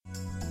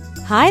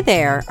Hi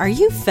there, are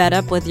you fed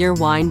up with your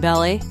wine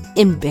belly?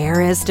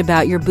 Embarrassed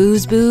about your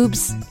booze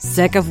boobs?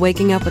 Sick of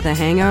waking up with a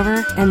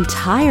hangover? And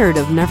tired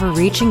of never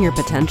reaching your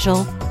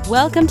potential?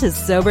 Welcome to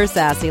Sober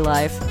Sassy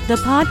Life, the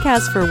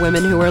podcast for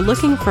women who are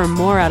looking for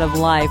more out of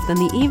life than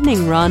the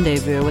evening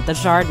rendezvous with the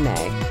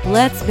Chardonnay.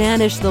 Let's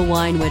banish the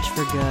wine witch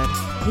for good.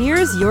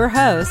 Here's your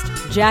host,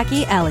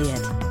 Jackie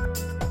Elliott.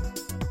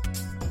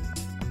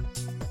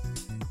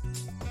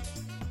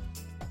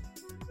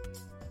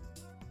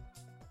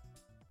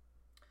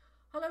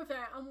 Hello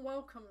there and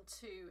welcome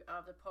to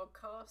the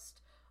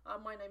podcast.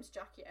 My name's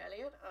Jackie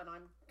Elliott and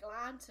I'm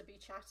glad to be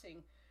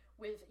chatting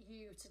with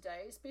you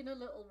today. It's been a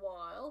little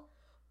while,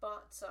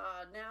 but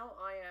now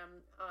I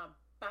am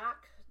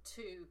back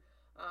to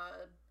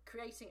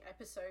creating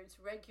episodes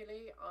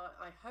regularly,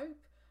 I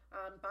hope,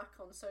 back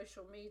on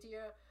social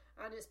media.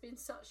 And it's been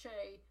such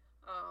a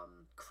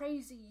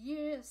crazy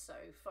year so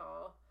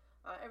far.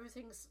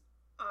 Everything's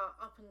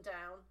up and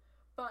down,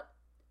 but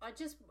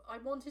I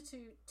wanted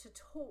to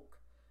talk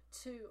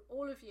to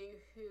all of you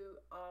who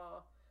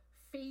are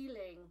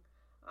feeling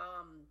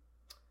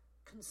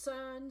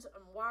concerned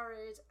and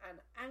worried and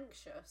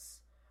anxious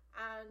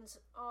and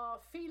are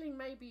feeling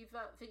maybe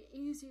that the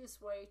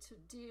easiest way to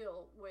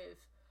deal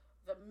with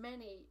the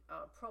many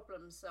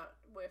problems that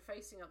we're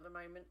facing at the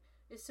moment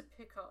is to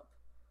pick up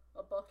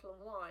a bottle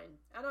of wine.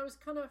 And I was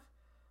kind of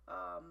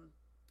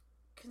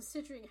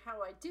considering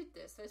how I did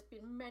this. There's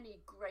been many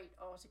great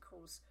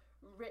articles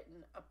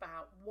written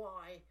about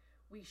why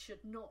we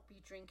should not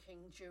be drinking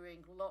during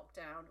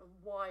lockdown and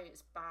why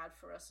it's bad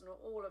for us and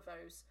all of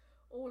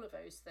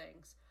those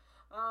things.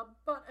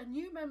 But a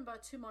new member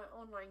to my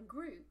online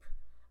group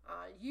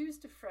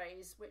used a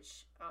phrase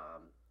which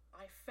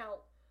I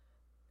felt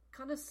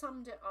kind of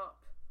summed it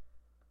up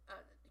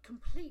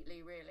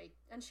completely, really.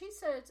 And she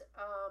said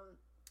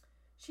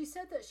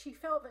that she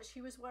felt that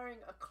she was wearing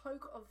a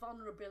cloak of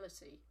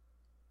vulnerability.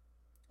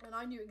 And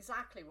I knew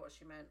exactly what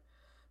she meant.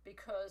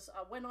 Because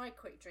when I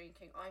quit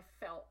drinking, I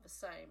felt the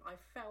same. I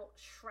felt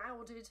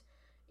shrouded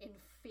in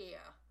fear.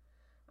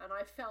 And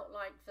I felt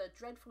like the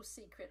dreadful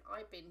secret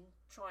I'd been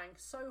trying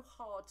so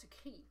hard to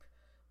keep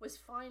was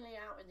finally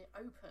out in the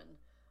open.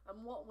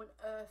 And what on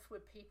earth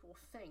would people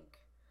think?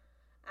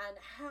 And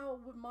how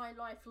would my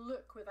life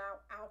look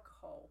without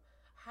alcohol?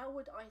 How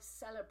would I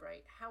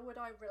celebrate? How would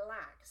I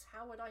relax?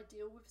 How would I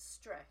deal with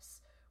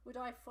stress? Would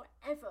I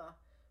forever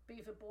be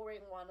the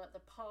boring one at the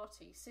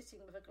party, sitting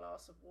with a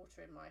glass of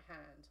water in my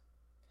hand?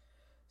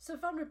 So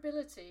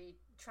vulnerability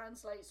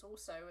translates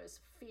also as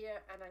fear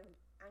and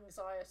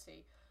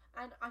anxiety.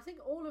 And I think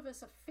all of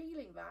us are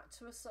feeling that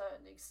to a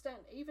certain extent,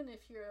 even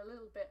if you're a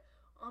little bit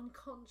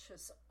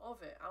unconscious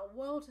of it. Our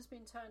world has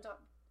been turned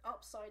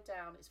upside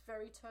down. It's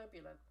very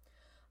turbulent.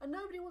 And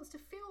nobody wants to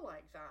feel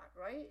like that,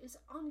 right? It's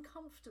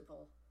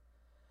uncomfortable.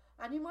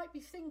 And you might be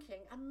thinking,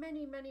 and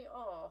many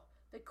are,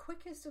 the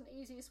quickest and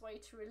easiest way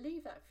to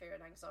relieve that fear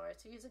and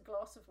anxiety is a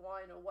glass of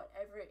wine or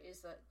whatever it is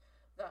that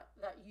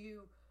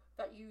you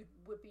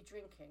would be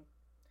drinking.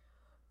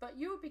 But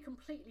you would be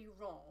completely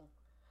wrong.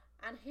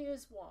 And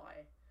here's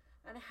why.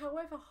 And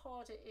however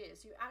hard it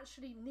is, you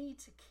actually need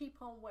to keep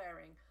on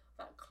wearing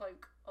that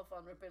cloak of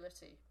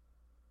vulnerability.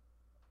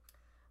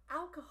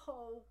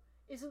 Alcohol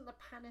isn't the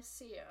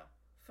panacea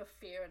for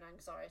fear and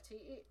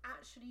anxiety. It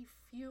actually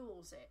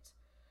fuels it.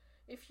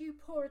 If you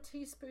pour a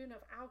teaspoon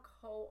of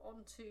alcohol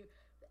onto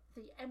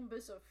the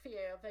embers of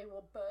fear, they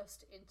will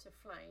burst into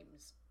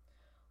flames.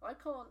 I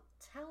can't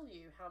tell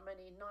you how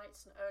many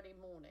nights and early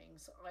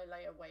mornings I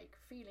lay awake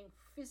feeling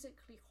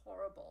physically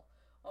horrible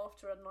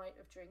after a night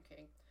of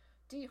drinking.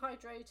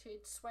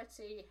 Dehydrated,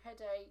 sweaty,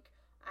 headache,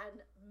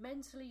 and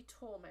mentally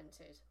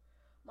tormented.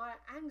 My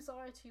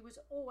anxiety was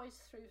always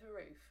through the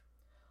roof.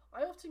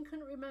 I often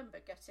couldn't remember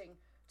getting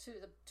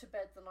to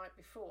bed the night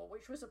before,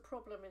 which was a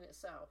problem in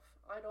itself.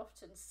 I'd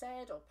often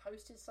said or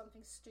posted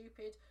something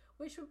stupid,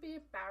 which would be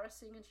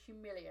embarrassing and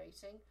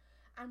humiliating,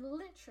 and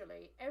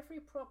literally every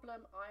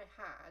problem I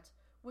had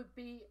would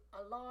be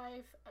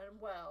alive and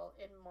well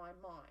in my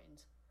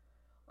mind.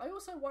 I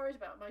also worried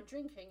about my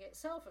drinking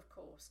itself, of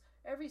course.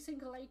 Every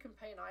single ache and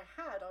pain I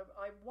had,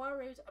 I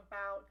worried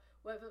about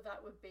whether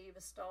that would be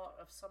the start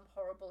of some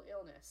horrible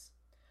illness.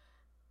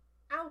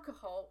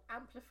 Alcohol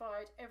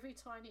amplified every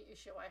tiny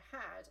issue I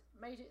had,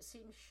 made it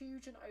seem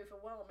huge and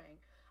overwhelming,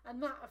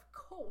 and that of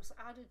course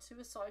added to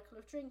a cycle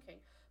of drinking.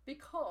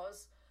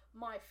 Because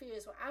my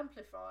fears were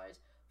amplified,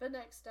 the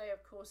next day,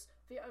 of course,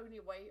 the only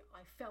way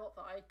I felt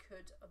that I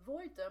could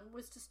avoid them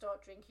was to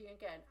start drinking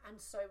again, and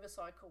so the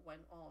cycle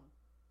went on.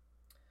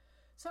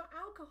 So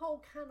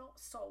alcohol cannot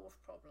solve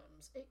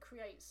problems, it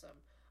creates them.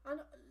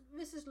 And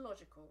this is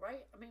logical,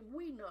 right? I mean,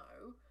 we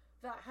know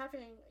that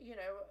having,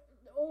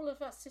 all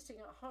of us sitting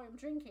at home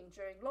drinking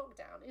during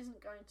lockdown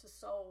isn't going to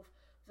solve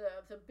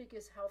the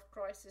biggest health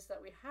crisis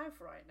that we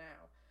have right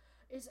now.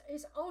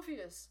 It's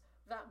obvious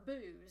that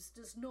booze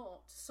does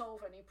not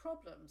solve any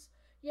problems.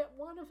 Yet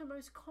one of the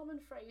most common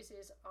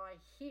phrases I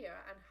hear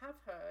and have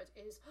heard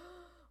is,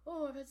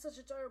 "Oh, I've had such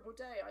a terrible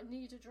day, I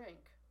need a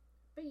drink."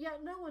 But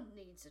yet no one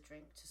needs a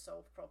drink to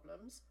solve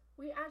problems.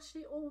 we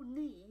actually all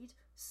need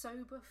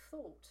sober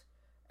thought,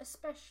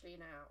 especially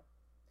now.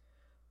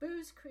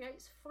 Booze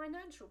creates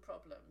financial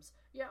problems.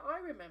 Yeah, I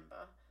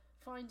remember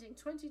finding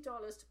 $20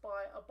 to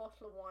buy a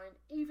bottle of wine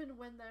even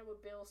when there were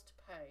bills to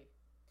pay.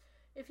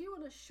 If you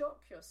want to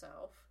shock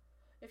yourself,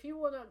 if you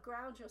want to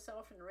ground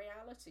yourself in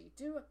reality,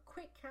 do a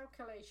quick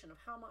calculation of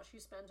how much you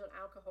spend on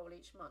alcohol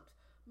each month.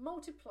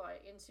 Multiply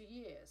it into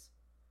years.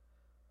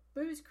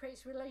 Booze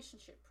creates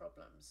relationship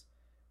problems.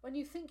 When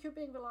you think you're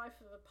being the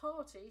life of a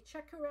party,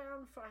 check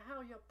around for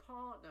how your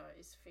partner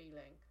is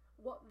feeling,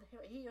 what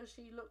he or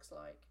she looks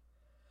like.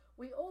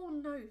 We all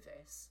know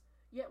this,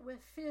 yet we're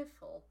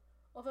fearful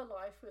of a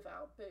life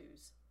without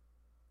booze.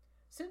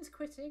 Since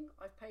quitting,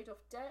 I've paid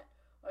off debt,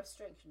 I've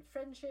strengthened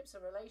friendships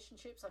and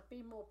relationships, I've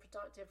been more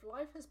productive.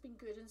 Life has been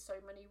good in so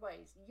many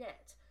ways,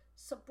 yet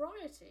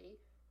sobriety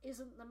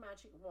isn't the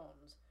magic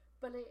wand,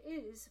 but it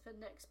is the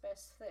next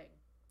best thing.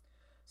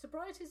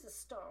 Sobriety is a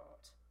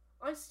start.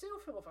 I still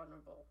feel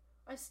vulnerable.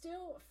 I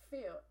still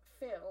feel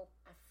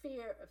a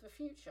fear of the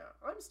future.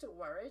 I'm still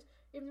worried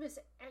in this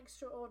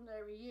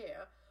extraordinary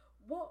year.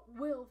 What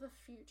will the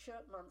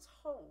future months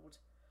hold?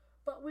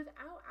 But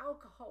without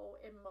alcohol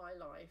in my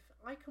life,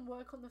 I can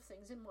work on the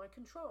things in my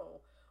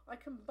control. I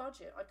can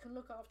budget, I can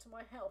look after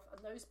my health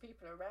and those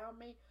people around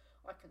me.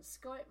 I can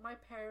Skype my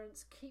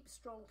parents, keep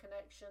strong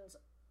connections,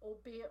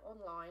 albeit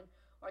online.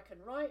 I can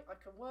write, I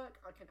can work,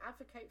 I can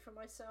advocate for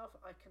myself,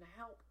 I can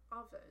help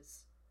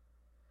others.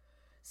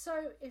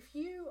 So if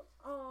you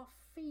are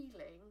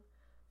feeling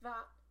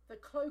that the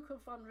cloak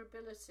of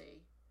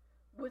vulnerability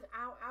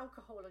without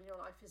alcohol in your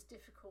life is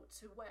difficult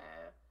to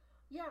wear,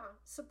 yeah,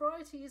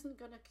 sobriety isn't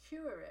going to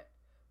cure it,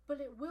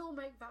 but it will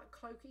make that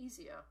cloak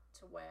easier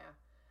to wear,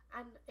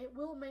 and it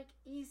will make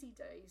easy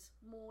days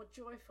more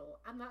joyful,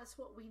 and that's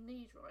what we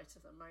need right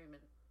at the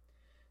moment.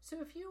 So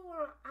if you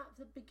are at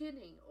the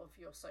beginning of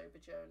your sober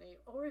journey,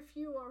 or if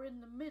you are in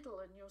the middle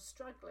and you're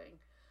struggling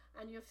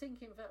and you're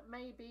thinking that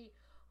maybe,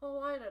 oh,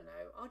 I don't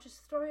know, I'll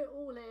just throw it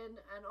all in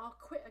and I'll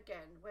quit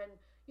again when,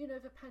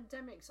 the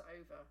pandemic's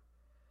over,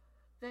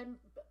 then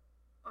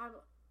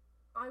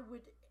I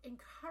would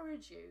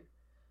encourage you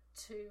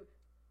to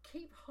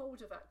keep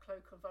hold of that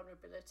cloak of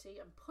vulnerability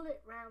and pull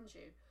it round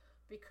you,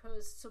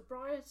 because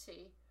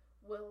sobriety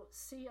will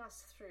see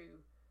us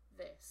through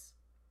this.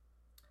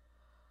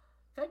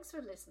 Thanks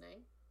for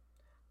listening.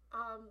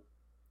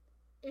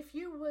 If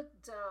you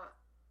would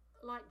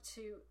like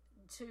to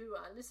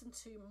listen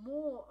to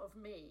more of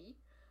me,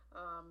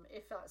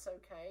 if that's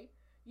okay,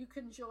 you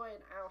can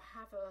join our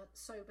Have a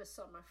Sober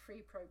Summer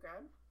free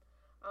program.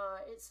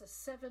 It's a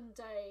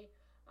 7-day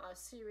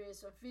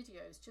series of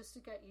videos just to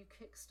get you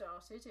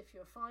kick-started. If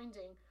you're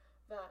finding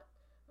that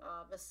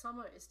the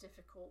summer is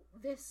difficult,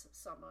 this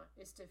summer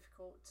is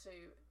difficult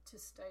to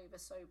stay the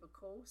sober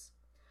course.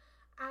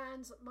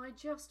 And my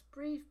Just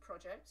Breathe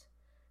project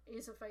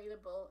is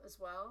available as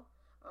well.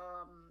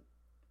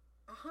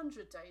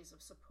 100 days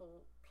of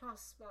support,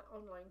 plus that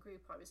online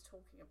group I was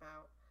talking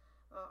about.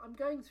 I'm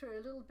going through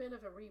a little bit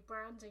of a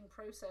rebranding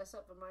process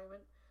at the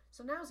moment,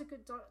 so now's a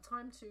good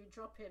time to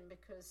drop in,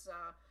 because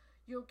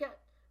you'll get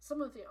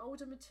some of the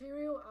older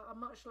material at a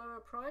much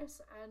lower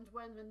price, and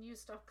when the new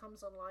stuff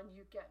comes online,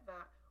 you get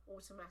that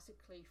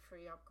automatically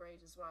free upgrade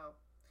as well.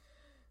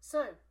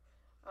 So,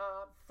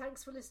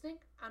 thanks for listening,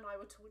 and I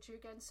will talk to you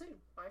again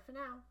soon. Bye for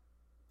now.